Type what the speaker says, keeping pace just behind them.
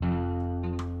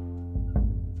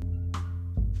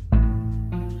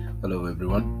Hello,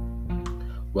 everyone.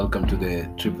 Welcome to the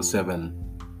 777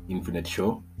 Infinite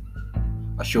Show,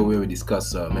 a show where we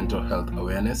discuss mental health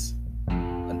awareness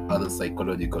and other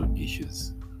psychological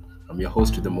issues. I'm your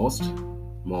host to the most,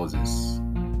 Moses.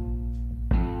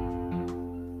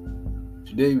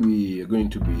 Today, we are going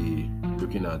to be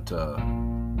looking at the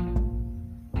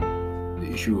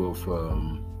issue of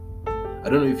I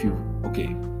don't know if you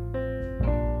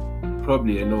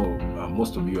probably I know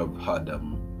most of you have heard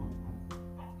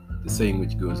the saying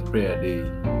which goes, prayer a day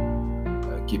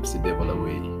keeps the devil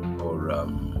away, or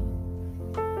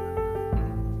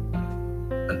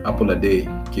an apple a day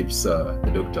keeps the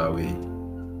doctor away.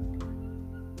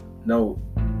 Now,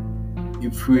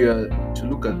 if we are to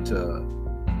look at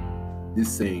these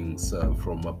sayings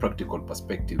from a practical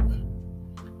perspective,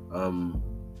 from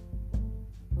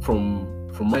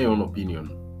my own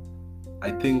opinion, I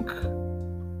think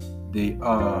they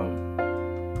are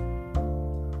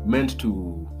meant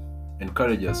to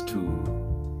encourage us to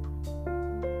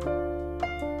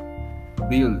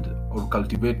build or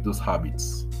cultivate those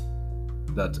habits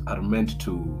that are meant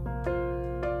to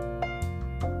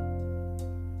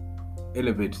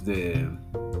elevate the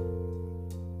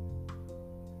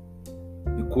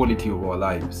quality of our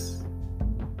lives.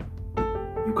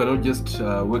 You cannot just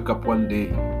wake up one day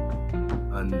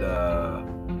and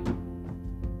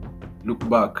look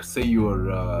back, say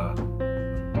you're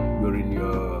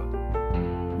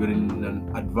in an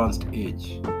advanced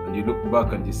age, and you look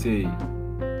back and you say,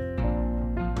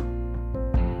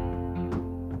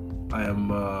 I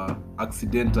am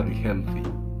accidentally healthy.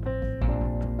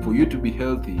 For you to be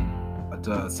healthy at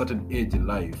a certain age in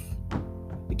life,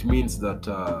 it means that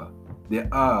there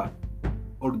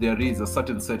is a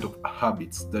certain set of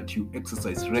habits that you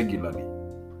exercise regularly.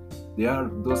 There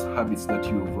are those habits that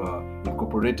you've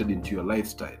incorporated into your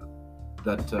lifestyle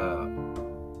that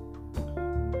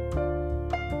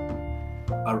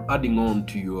are adding on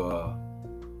to your,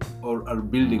 or are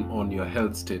building on your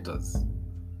health status.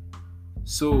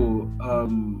 So,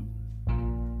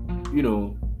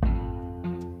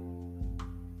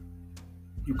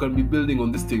 you can be building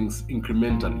on these things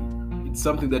incrementally. It's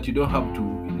something that you don't have to,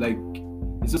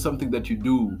 it's not something that you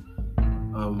do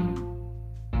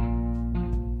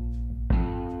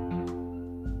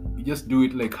you just do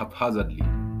it like haphazardly.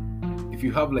 If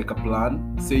you have like a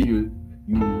plan, say you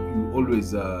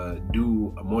always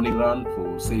do a morning run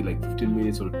for say like 15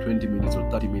 minutes or 20 minutes or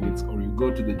 30 minutes, or you go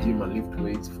to the gym and lift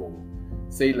weights for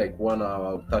say like 1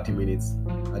 hour or 30 minutes,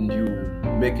 and you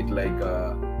make it like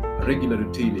a regular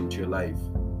routine into your life.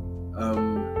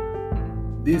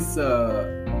 These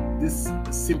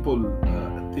simple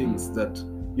things that,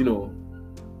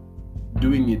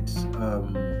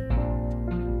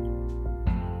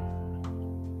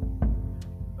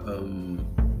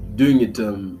 doing it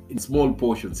in small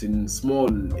portions, in small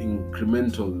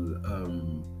incremental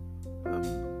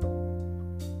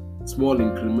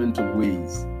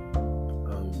ways,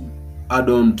 add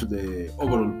on to the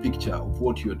overall picture of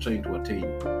what you are trying to attain.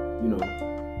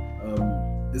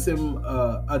 The same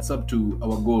adds up to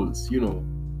our goals.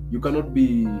 You cannot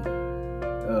be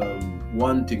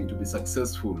wanting to be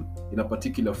successful in a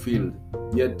particular field,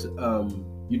 yet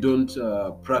you don't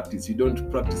practice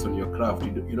on your craft.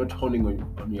 You're not honing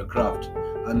on your craft.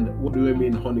 And what do I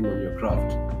mean honing on your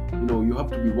craft? You have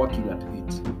to be working at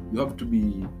it. You have to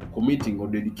be committing or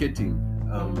dedicating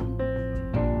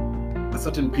a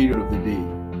certain period of the day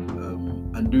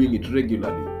and doing it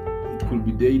regularly. It could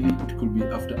be daily, it could be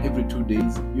after every 2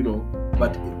 days,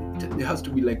 but there has to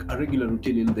be like a regular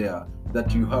routine in there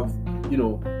that you have,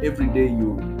 every day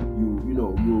you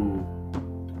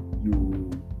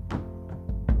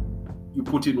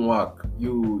put in work,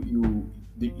 you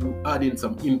add in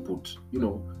some input,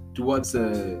 towards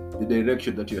the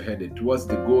direction that you're headed, towards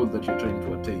the goal that you're trying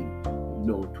to attain,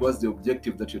 towards the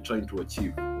objective that you're trying to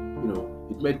achieve.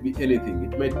 It might be anything.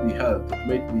 It might be health. It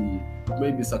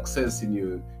might be success in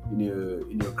your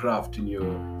craft, in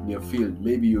your field.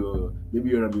 Maybe you're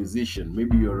a musician.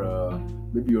 Maybe you're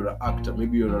an actor.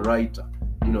 Maybe you're a writer.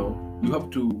 You have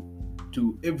to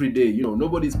every day.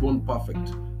 Nobody's born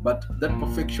perfect, but that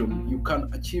perfection you can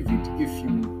achieve it if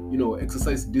you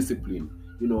exercise discipline.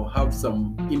 Have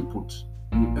some input.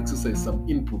 You exercise some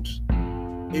input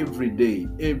every day,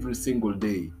 every single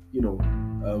day.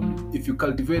 If you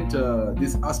cultivate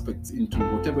these aspects into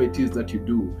whatever it is that you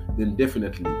do, then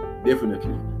definitely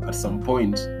at some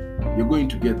point you're going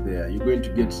to get there. You're going to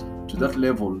get to that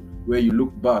level where you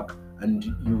look back and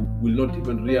you will not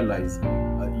even realize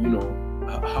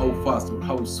how fast or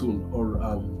how soon or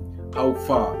how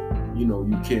far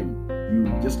you came. You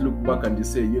just look back and you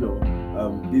say,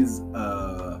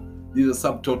 These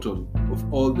are subtotal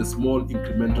of all the small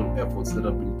incremental efforts that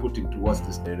have been putting towards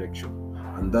this direction.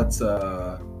 And that's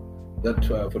for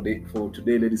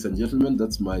today, ladies and gentlemen.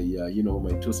 That's my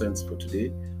my 2 cents for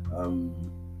today.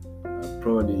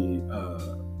 Probably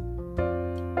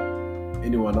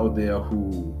anyone out there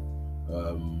who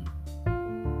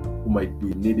might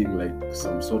be needing like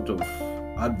some sort of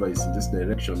advice in this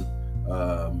direction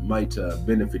might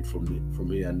benefit from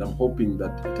here, and I'm hoping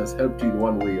that it has helped you in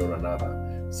one way or another.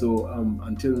 So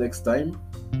until next time,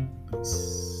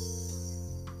 peace.